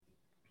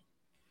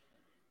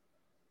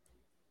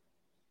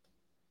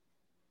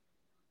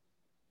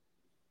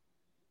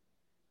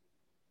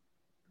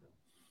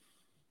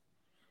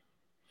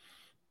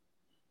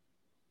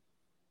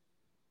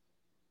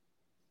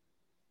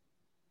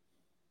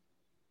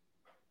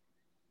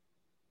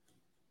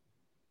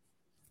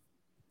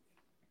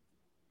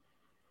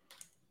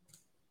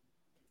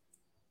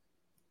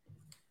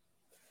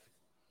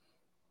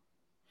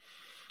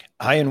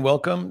Hi, and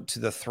welcome to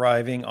the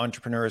Thriving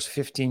Entrepreneurs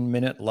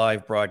 15-minute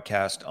live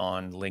broadcast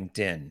on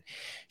LinkedIn.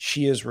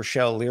 She is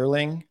Rochelle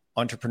Leerling,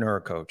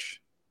 entrepreneur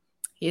coach.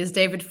 He is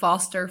David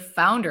Foster,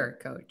 founder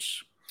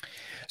coach.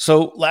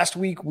 So last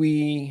week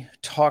we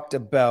talked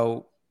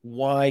about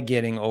why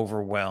getting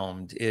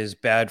overwhelmed is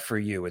bad for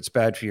you. It's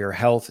bad for your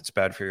health. It's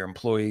bad for your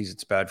employees.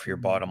 It's bad for your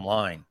bottom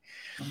line.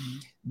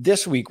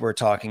 This week we're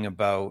talking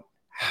about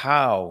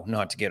how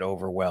not to get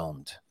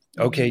overwhelmed.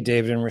 Okay,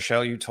 David and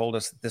Rochelle, you told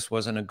us that this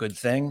wasn't a good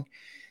thing,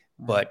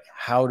 but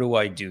how do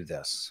I do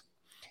this?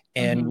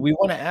 And we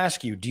want to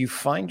ask you, do you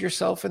find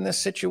yourself in this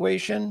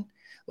situation?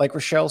 Like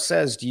Rochelle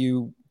says, do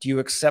you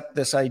accept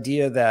this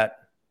idea that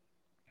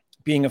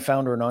being a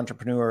founder and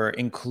entrepreneur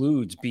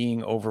includes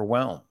being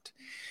overwhelmed?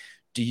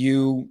 Do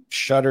you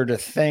shudder to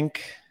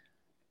think,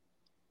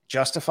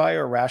 justify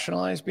or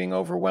rationalize being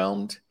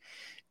overwhelmed?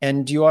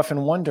 And do you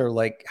often wonder,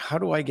 like, how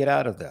do I get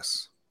out of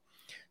this?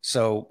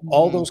 So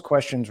all those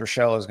questions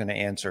Rochelle is going to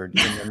answer in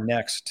the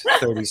next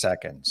 30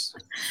 seconds.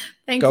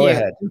 Go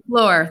ahead.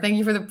 Floor. Thank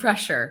you for the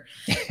pressure.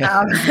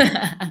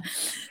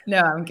 No,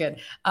 I'm good.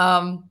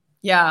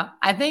 Yeah,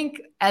 I think,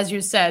 as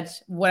you said,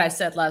 what I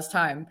said last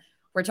time,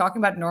 we're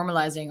talking about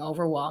normalizing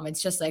overwhelm.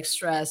 It's just like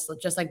stress,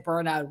 just like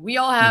burnout. We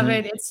all have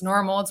it. It's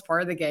normal. It's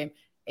part of the game.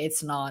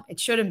 It's not. It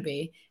shouldn't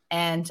be.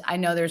 And I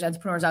know there's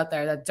entrepreneurs out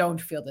there that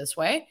don't feel this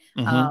way.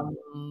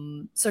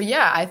 So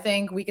yeah, I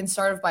think we can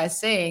start off by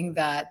saying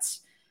that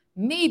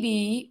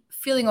maybe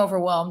feeling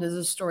overwhelmed is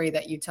a story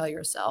that you tell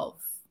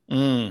yourself.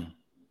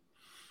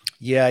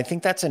 Yeah, I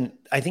think that's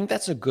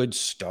a good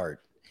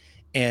start.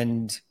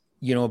 And,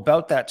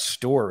 about that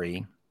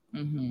story,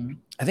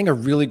 I think a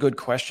really good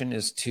question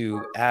is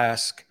to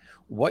ask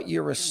what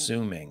you're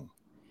assuming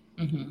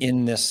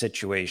in this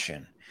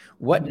situation.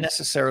 What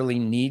necessarily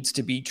needs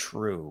to be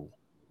true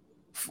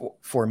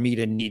for me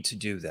to need to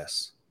do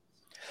this?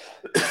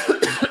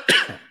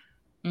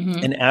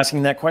 And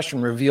asking that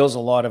question reveals a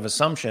lot of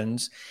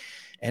assumptions,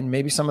 and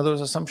maybe some of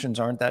those assumptions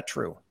aren't that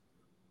true.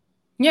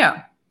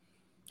 Yeah.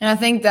 And I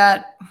think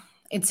that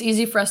it's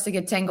easy for us to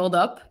get tangled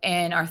up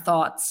in our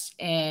thoughts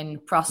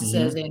and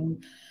processes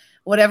and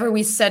whatever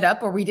we set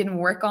up or we didn't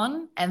work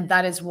on. And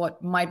that is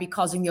what might be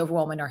causing the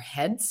overwhelm in our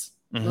heads,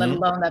 let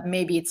alone that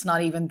maybe it's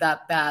not even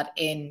that bad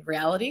in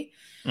reality.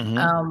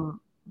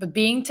 But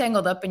being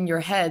tangled up in your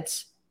head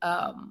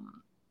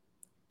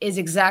is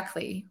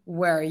exactly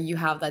where you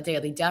have that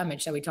daily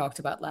damage that we talked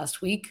about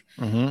last week.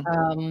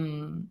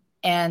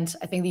 And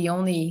I think the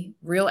only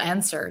real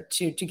answer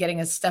to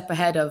getting a step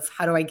ahead of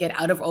how do I get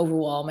out of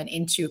overwhelm and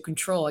into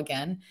control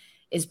again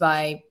is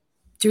by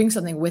doing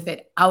something with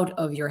it out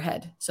of your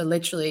head. So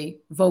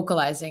literally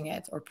vocalizing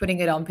it or putting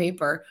it on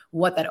paper,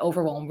 what that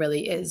overwhelm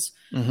really is.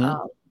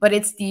 But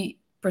it's the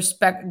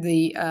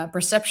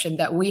perception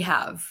that we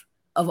have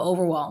of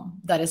overwhelm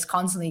that is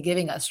constantly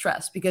giving us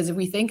stress. Because if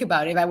we think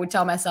about it, if I would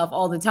tell myself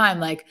all the time,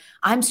 like,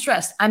 I'm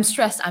stressed,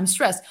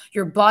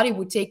 your body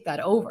would take that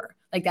over.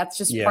 Like, that's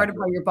just part of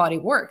how your body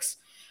works.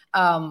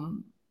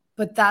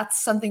 But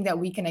that's something that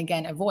we can,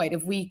 again, avoid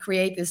if we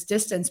create this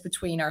distance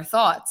between our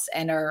thoughts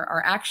and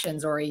our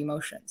actions or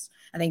emotions.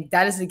 I think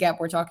that is the gap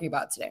we're talking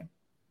about today.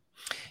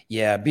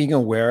 Yeah, being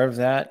aware of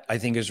that, I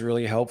think, is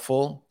really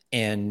helpful.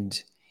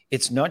 And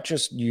it's not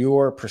just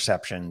your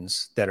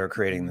perceptions that are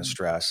creating the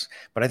stress,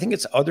 but I think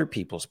it's other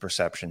people's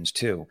perceptions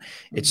too.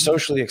 It's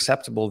socially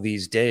acceptable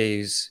these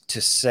days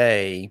to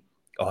say,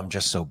 oh, I'm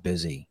just so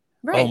busy.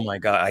 Right. Oh my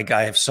God,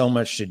 I have so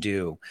much to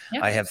do.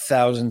 I have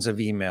thousands of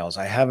emails.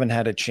 I haven't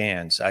had a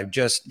chance.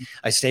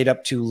 I stayed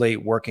up too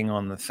late working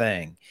on the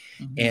thing.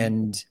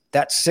 And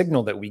that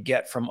signal that we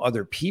get from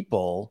other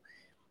people,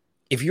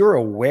 if you're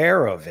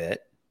aware of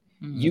it,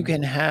 you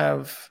can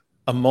have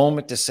a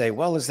moment to say,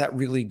 well, is that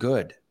really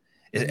good?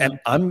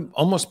 I'm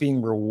almost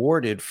being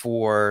rewarded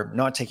for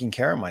not taking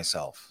care of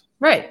myself.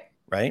 Right.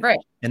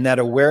 And that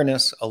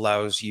awareness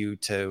allows you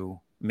to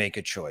make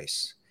a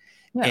choice.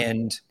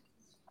 And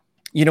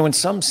in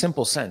some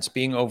simple sense,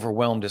 being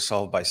overwhelmed is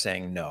solved by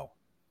saying no.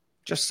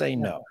 Just say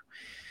no.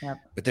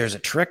 But there's a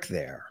trick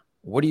there.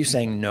 What are you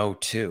saying no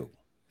to?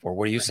 Or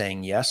what are you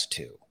saying yes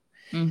to?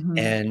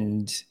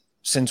 And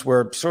since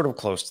we're sort of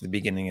close to the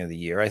beginning of the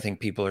year, I think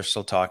people are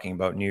still talking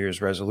about New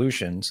Year's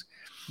resolutions.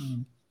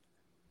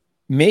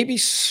 Maybe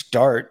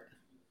start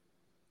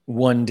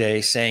one day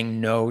saying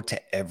no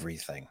to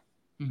everything.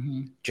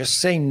 Just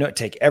say no,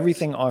 take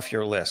everything off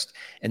your list,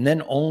 and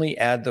then only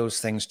add those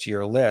things to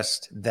your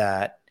list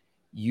that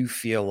you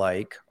feel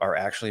like are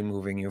actually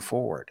moving you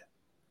forward.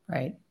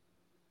 Right.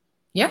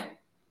 Yeah,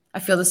 I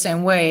feel the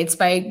same way. It's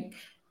by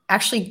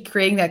actually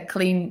creating that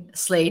clean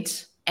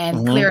slate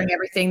and clearing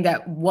everything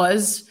that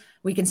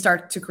we can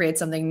start to create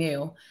something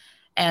new.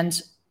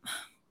 And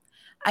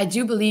I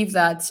do believe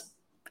that,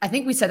 I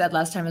think we said that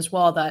last time as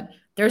well, that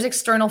there's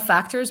external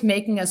factors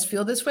making us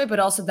feel this way, but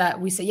also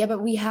that we say, yeah,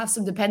 but we have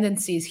some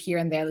dependencies here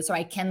and there. So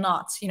I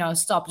cannot,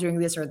 stop doing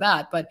this or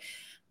that. But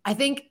I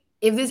think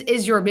if this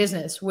is your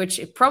business, which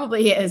it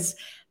probably is,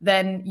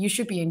 then you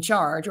should be in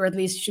charge, or at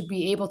least should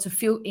be able to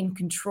feel in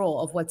control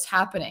of what's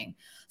happening.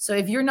 So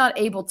if you're not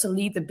able to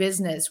lead the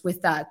business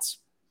with that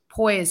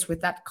poise,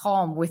 with that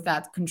calm, with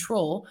that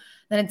control,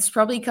 then it's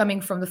probably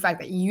coming from the fact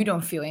that you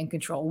don't feel in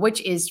control,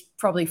 which is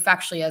probably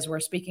factually as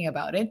we're speaking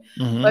about it.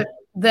 Mm-hmm. But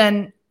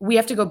then we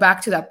have to go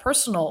back to that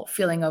personal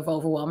feeling of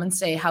overwhelm and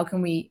say, how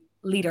can we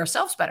lead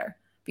ourselves better?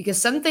 Because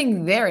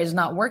something there is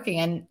not working.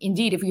 And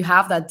indeed, if you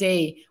have that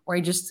day where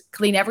you just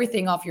clean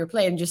everything off your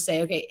plate and just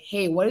say, okay,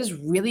 hey, what is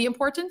really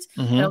important?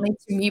 Mm-hmm. Not only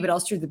to me, but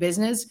also to the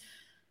business.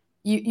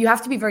 You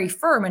have to be very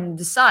firm and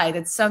decide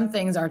that some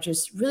things are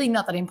just really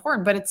not that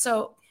important, but it's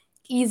so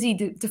easy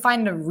to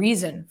find a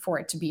reason for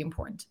it to be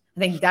important. I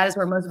think that is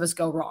where most of us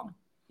go wrong.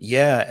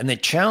 Yeah. And the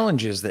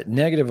challenge is that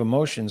negative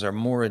emotions are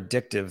more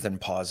addictive than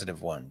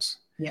positive ones.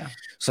 Yeah.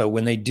 So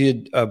when they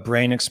did a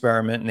brain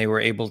experiment and they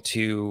were able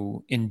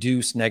to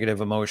induce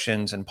negative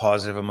emotions and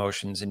positive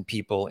emotions in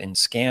people in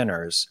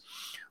scanners,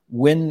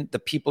 when the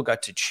people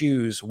got to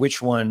choose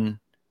which one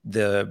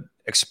the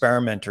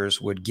experimenters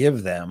would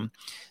give them,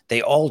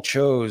 they all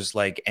chose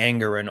like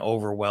anger and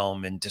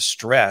overwhelm and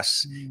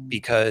distress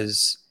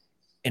because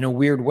in a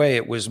weird way,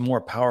 it was more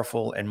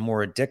powerful and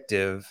more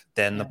addictive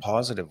than the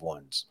positive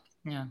ones.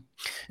 Yeah.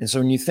 And so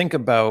when you think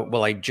about,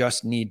 well, I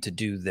just need to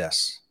do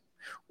this,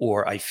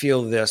 or I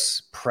feel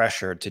this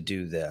pressure to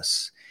do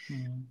this,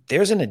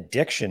 there's an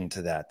addiction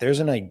to that. There's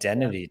an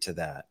identity to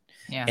that.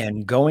 Yeah.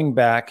 And going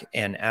back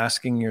and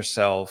asking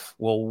yourself,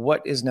 well,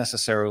 what is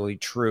necessarily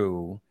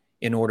true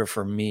in order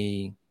for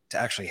me to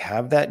actually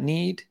have that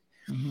need?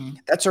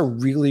 That's a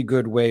really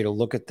good way to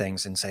look at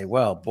things and say,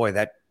 well, boy,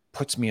 that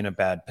puts me in a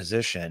bad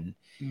position.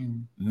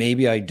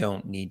 Maybe I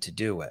don't need to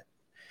do it.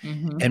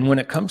 And when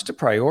it comes to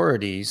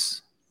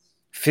priorities,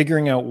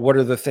 figuring out what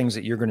are the things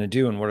that you're going to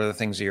do and what are the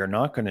things that you're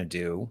not going to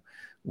do,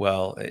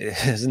 well,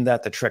 isn't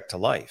that the trick to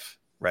life,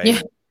 right?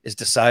 Yeah. Is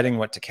deciding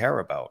what to care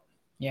about.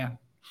 Yeah.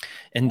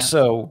 And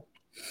so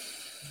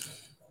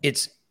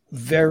it's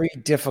very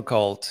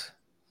difficult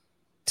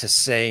to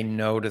say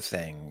no to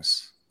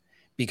things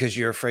because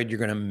you're afraid you're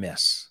going to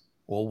miss.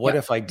 Well, what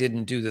if I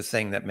didn't do the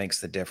thing that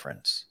makes the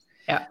difference?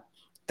 Yeah.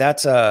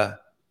 That's a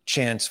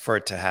chance for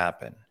it to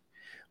happen.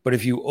 But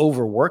if you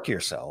overwork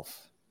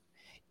yourself,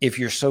 if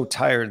you're so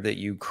tired that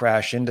you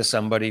crash into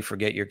somebody,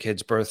 forget your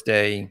kid's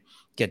birthday,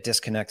 get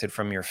disconnected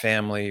from your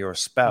family or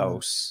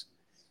spouse,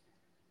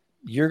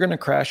 you're going to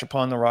crash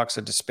upon the rocks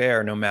of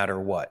despair no matter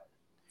what.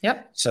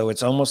 Yep. So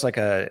it's almost like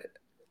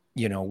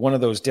one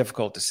of those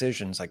difficult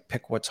decisions, like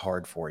pick what's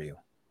hard for you.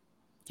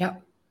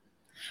 Yep.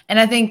 And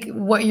I think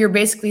what you're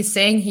basically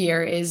saying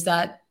here is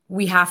that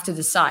we have to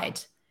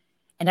decide.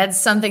 And that's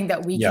something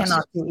that we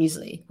cannot do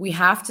easily. We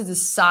have to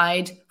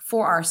decide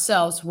for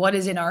ourselves what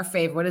is in our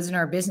favor, what is in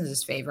our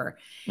business's favor.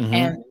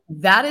 And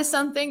that is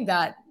something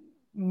that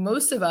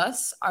most of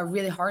us are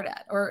really hard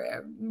at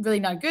or really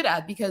not good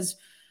at, because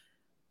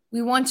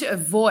we want to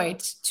avoid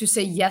to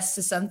say yes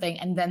to something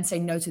and then say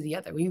no to the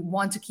other. We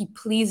want to keep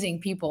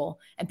pleasing people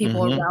and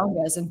people around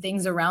us and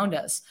things around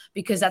us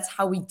because that's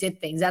how we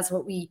did things. That's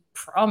what we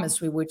promised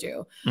we would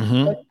do.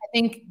 But I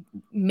think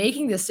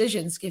making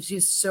decisions gives you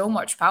so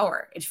much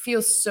power. It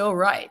feels so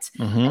right.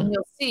 And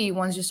you'll see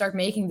once you start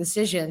making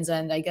decisions,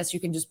 and I guess you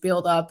can just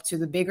build up to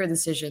the bigger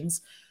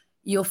decisions,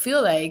 you'll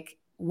feel like,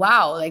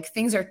 wow, like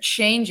things are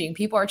changing.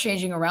 People are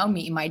changing around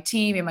me, in my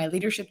team, in my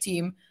leadership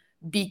team,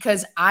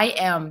 because I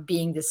am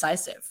being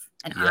decisive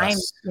and I'm,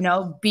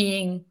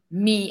 being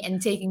me and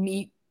taking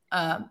me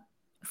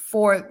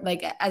for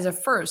like as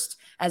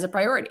a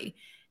priority.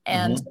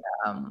 And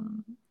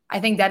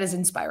I think that is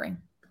inspiring.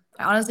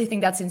 I honestly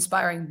think that's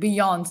inspiring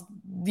beyond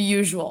the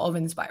usual of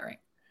inspiring.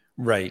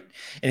 Right.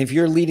 And if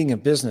you're leading a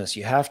business,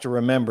 you have to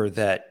remember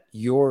that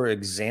your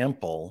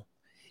example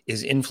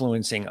is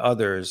influencing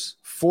others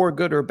for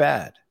good or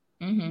bad.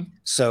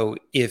 So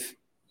if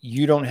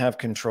you don't have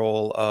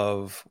control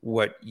of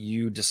what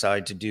you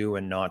decide to do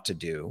and not to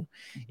do,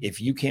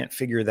 if you can't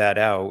figure that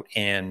out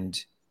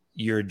and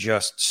you're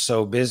just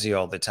so busy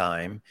all the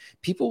time,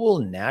 people will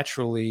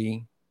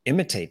naturally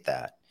imitate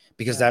that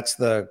because that's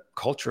the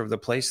culture of the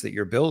place that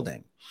you're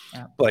building.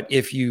 But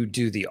if you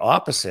do the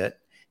opposite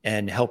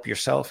and help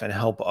yourself and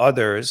help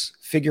others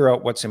figure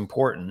out what's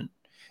important,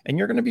 and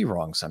you're going to be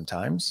wrong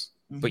sometimes,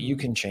 but you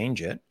can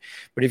change it.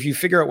 But if you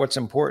figure out what's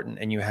important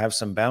and you have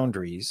some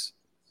boundaries,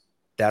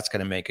 that's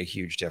going to make a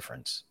huge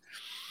difference.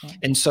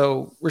 And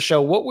so,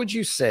 Rochelle, what would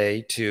you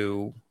say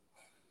to,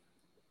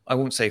 I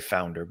won't say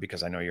founder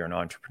because I know you're an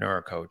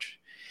entrepreneur coach,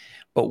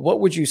 but what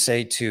would you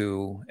say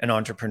to an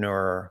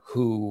entrepreneur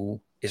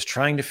who is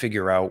trying to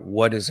figure out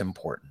what is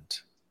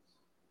important?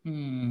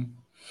 I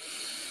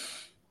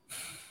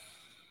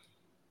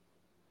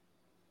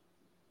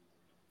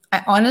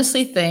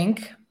honestly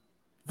think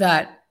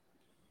that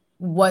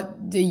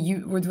what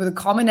the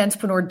common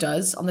entrepreneur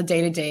does on the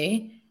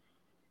day-to-day,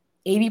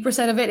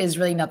 80% of it is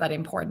really not that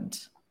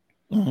important.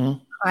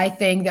 I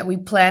think that we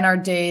plan our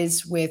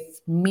days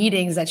with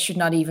meetings that should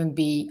not even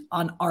be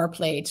on our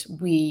plate.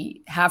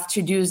 We have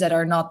to-dos that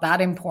are not that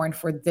important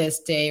for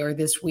this day or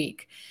this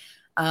week.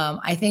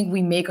 I think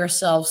we make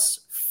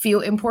ourselves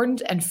feel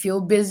important and feel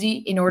busy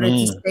in order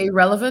to stay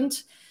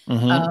relevant.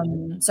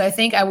 So I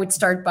think I would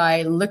start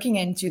by looking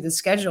into the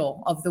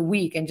schedule of the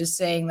week and just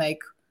saying like,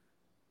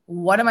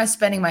 what am I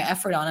spending my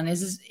effort on? And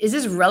is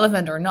this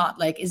relevant or not?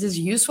 Like, is this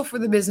useful for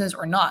the business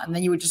or not? And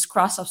then you would just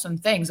cross off some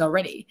things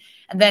already.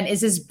 And then,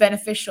 is this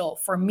beneficial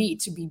for me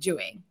to be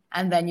doing?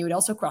 And then you would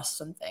also cross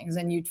some things,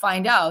 and you'd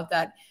find out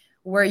that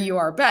where you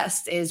are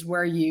best is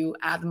where you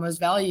add the most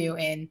value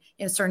in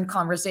certain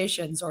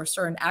conversations or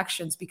certain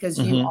actions, because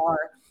you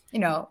are,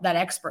 that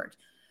expert.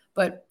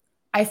 But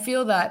I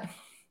feel that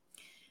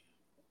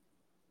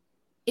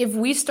if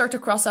we start to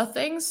cross out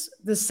things,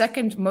 the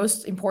second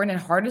most important and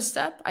hardest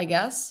step, I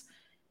guess,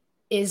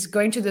 is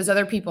going to those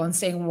other people and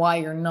saying why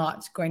you're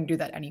not going to do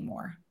that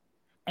anymore.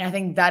 And I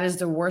think that is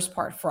the worst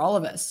part for all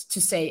of us, to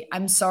say,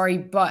 I'm sorry,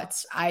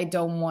 but I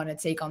don't want to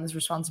take on this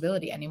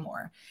responsibility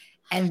anymore.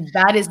 And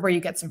that is where you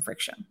get some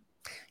friction.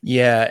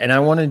 Yeah. And I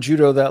want to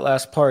judo that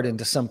last part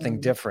into something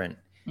different.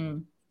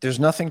 There's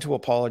nothing to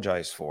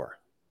apologize for.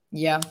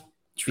 Yeah,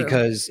 true.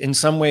 Because in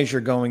some ways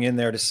you're going in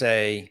there to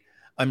say,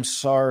 I'm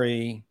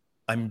sorry,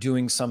 I'm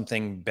doing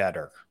something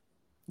better.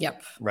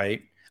 Yep.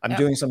 Right. I'm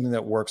doing something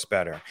that works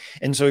better.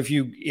 And so if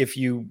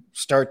you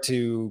start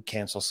to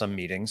cancel some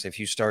meetings, if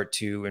you start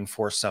to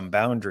enforce some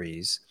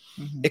boundaries,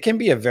 it can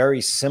be a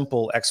very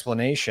simple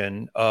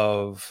explanation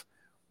of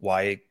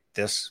why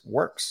this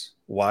works,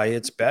 why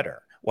it's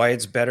better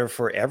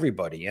for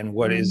everybody, and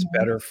what is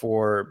better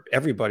for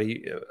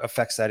everybody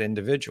affects that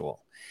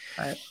individual.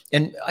 Right.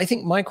 And I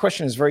think my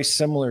question is very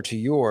similar to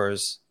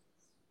yours.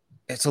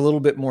 It's a little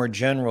bit more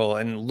general,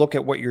 and look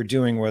at what you're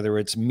doing, whether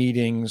it's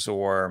meetings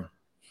or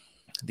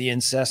the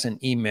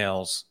incessant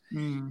emails.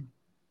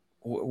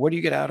 What do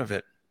you get out of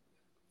it?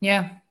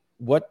 Yeah.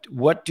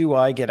 What do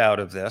I get out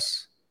of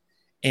this?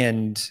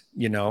 And,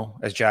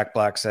 as Jack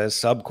Black says,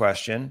 sub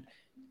question,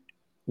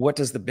 what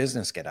does the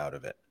business get out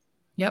of it?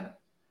 Yep.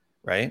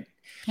 Right.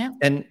 Yeah.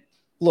 And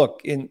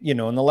look, in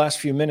the last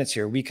few minutes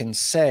here, we can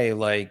say,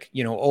 like,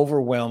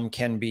 overwhelm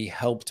can be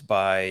helped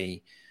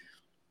by,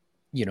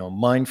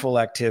 mindful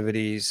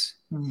activities.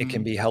 It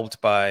can be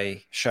helped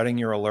by shutting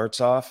your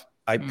alerts off.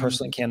 I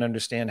personally can't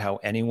understand how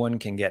anyone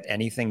can get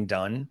anything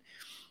done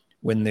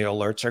when the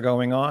alerts are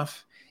going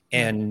off.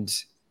 And,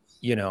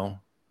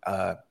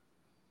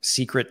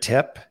 secret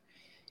tip,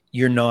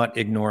 you're not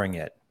ignoring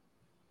it.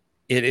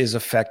 It is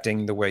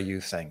affecting the way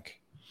you think.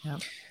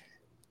 Yep.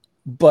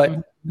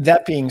 But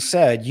that being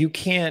said, you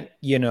can't,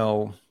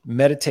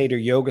 meditate or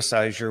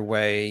yoga-size your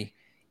way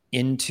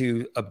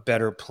into a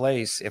better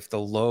place if the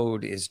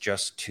load is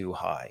just too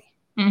high.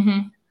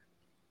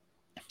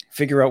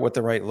 Figure out what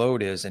the right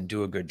load is and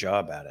do a good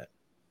job at it.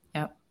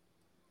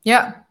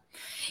 Yeah.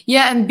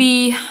 And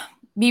be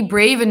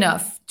brave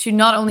enough to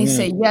not only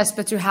say yes,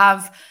 but to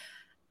have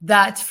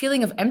that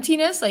feeling of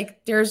emptiness.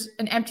 Like, there's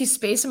an empty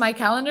space in my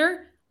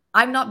calendar.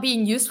 I'm not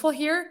being useful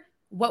here.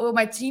 What will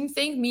my team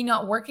think? Me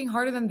not working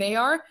harder than they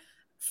are?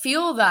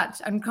 Feel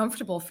that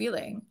uncomfortable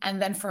feeling.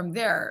 And then from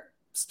there,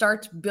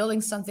 start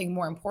building something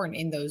more important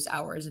in those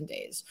hours and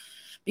days.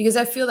 Because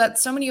I feel that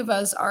so many of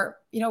us are,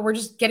 we're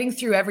just getting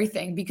through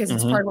everything because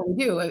it's part of what we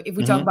do. If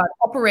we talk about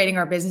operating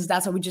our business,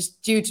 that's what we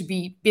just do to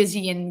be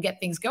busy and get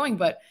things going.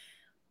 But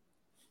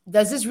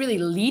does this really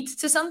lead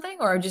to something,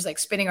 or just like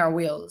spinning our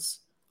wheels?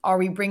 Are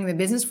we bringing the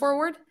business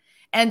forward?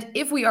 And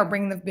if we are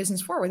bringing the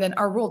business forward, then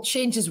our role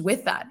changes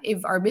with that.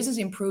 If our business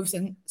improves,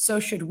 then so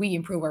should we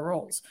improve our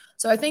roles.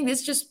 So I think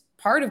this is just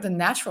part of the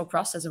natural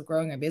process of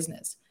growing a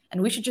business.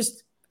 And we should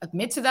just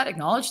admit to that,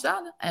 acknowledge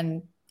that,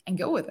 and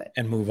go with it.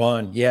 And move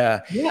on.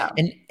 Yeah. Yeah.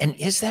 And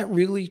is that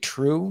really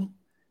true,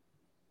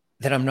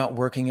 that I'm not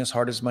working as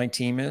hard as my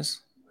team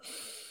is?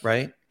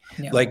 Right?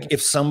 No. Like,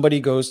 if somebody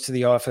goes to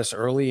the office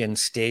early and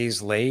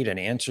stays late and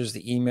answers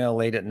the email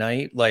late at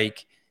night,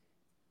 like,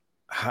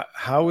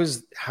 how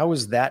is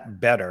that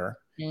better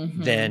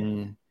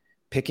than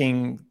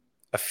picking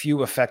a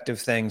few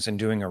effective things and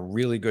doing a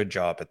really good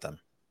job at them?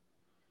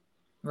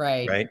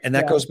 Right. And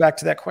that goes back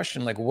to that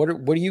question. Like,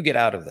 what do you get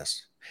out of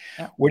this?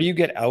 Yeah. What do you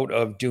get out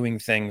of doing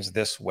things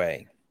this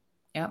way?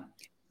 Yeah.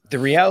 The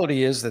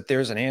reality is that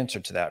there's an answer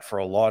to that for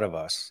a lot of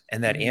us.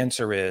 And that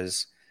answer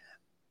is,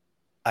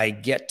 I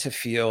get to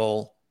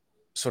feel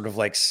sort of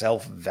like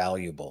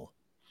self-valuable.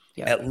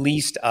 Yeah. At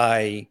least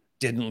I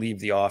didn't leave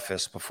the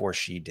office before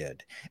she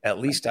did. At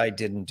least I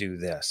didn't do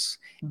this.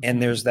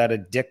 And there's that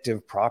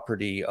addictive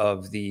property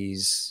of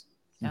these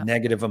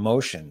negative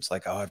emotions.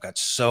 Like, oh, I've got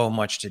so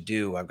much to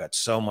do. I've got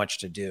so much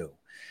to do.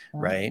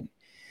 Right?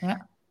 Yeah.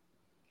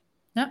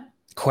 Yeah.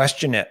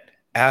 Question it.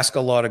 Ask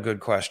a lot of good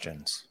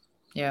questions.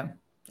 Yeah.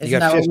 You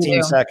got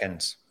 15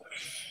 seconds.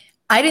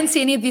 I didn't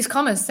see any of these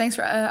comments. Thanks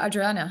for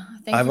Adriana.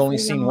 I've only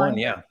seen one.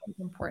 Yeah. It's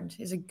important.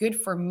 Is it good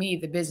for me,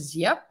 the business?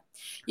 Yep.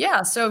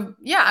 Yeah. So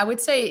I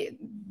would say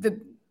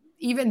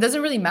even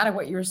doesn't really matter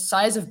what your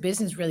size of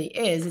business really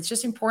is. It's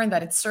just important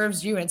that it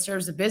serves you and it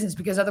serves the business,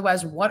 because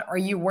otherwise, what are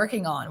you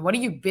working on? What are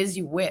you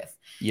busy with?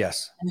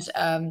 Yes.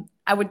 And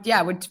I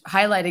would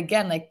highlight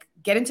again, like,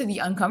 get into the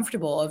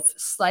uncomfortable of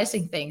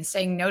slicing things,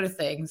 saying no to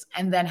things,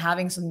 and then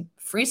having some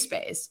free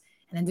space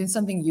and then doing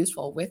something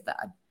useful with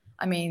that.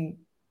 I mean,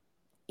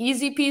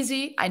 easy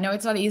peasy. I know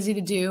it's not easy to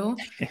do.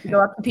 You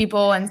go up to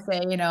people and say,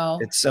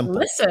 it's simple.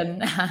 Listen,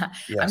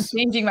 yes. I'm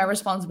changing my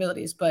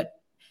responsibilities, but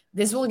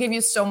This will give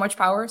you so much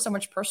power, so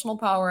much personal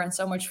power, and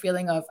so much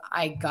feeling of,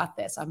 I got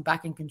this, I'm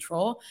back in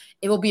control.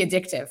 It will be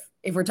addictive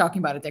if we're talking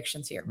about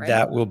addictions here, right?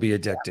 That will be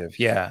addictive.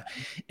 Yeah.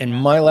 And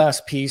my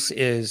last piece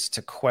is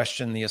to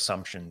question the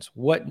assumptions.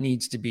 What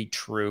needs to be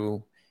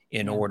true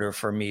in order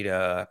for me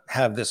to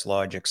have this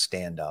logic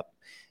stand up?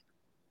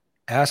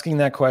 Asking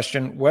that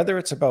question, whether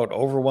it's about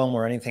overwhelm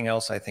or anything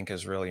else, I think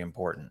is really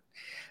important.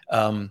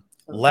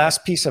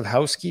 Last piece of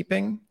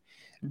housekeeping.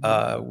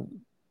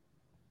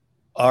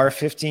 Our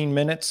 15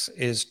 minutes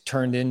is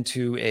turned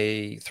into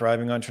a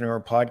Thriving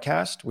Entrepreneur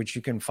podcast, which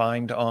you can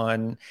find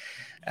on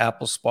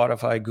Apple,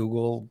 Spotify,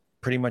 Google,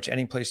 pretty much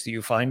any place that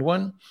you find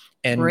one.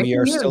 And we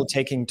are still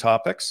taking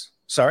topics.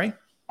 Sorry?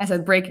 I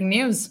said breaking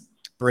news.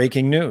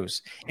 Breaking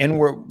news. And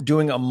we're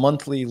doing a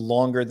monthly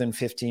longer than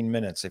 15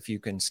 minutes if you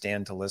can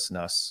stand to listen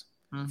to us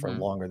for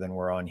longer than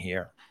we're on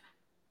here.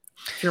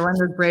 If you're one of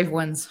those brave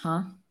ones,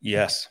 huh?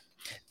 Yes.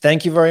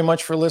 Thank you very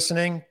much for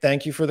listening.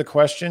 Thank you for the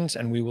questions,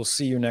 and we will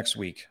see you next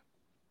week.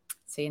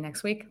 See you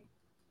next week.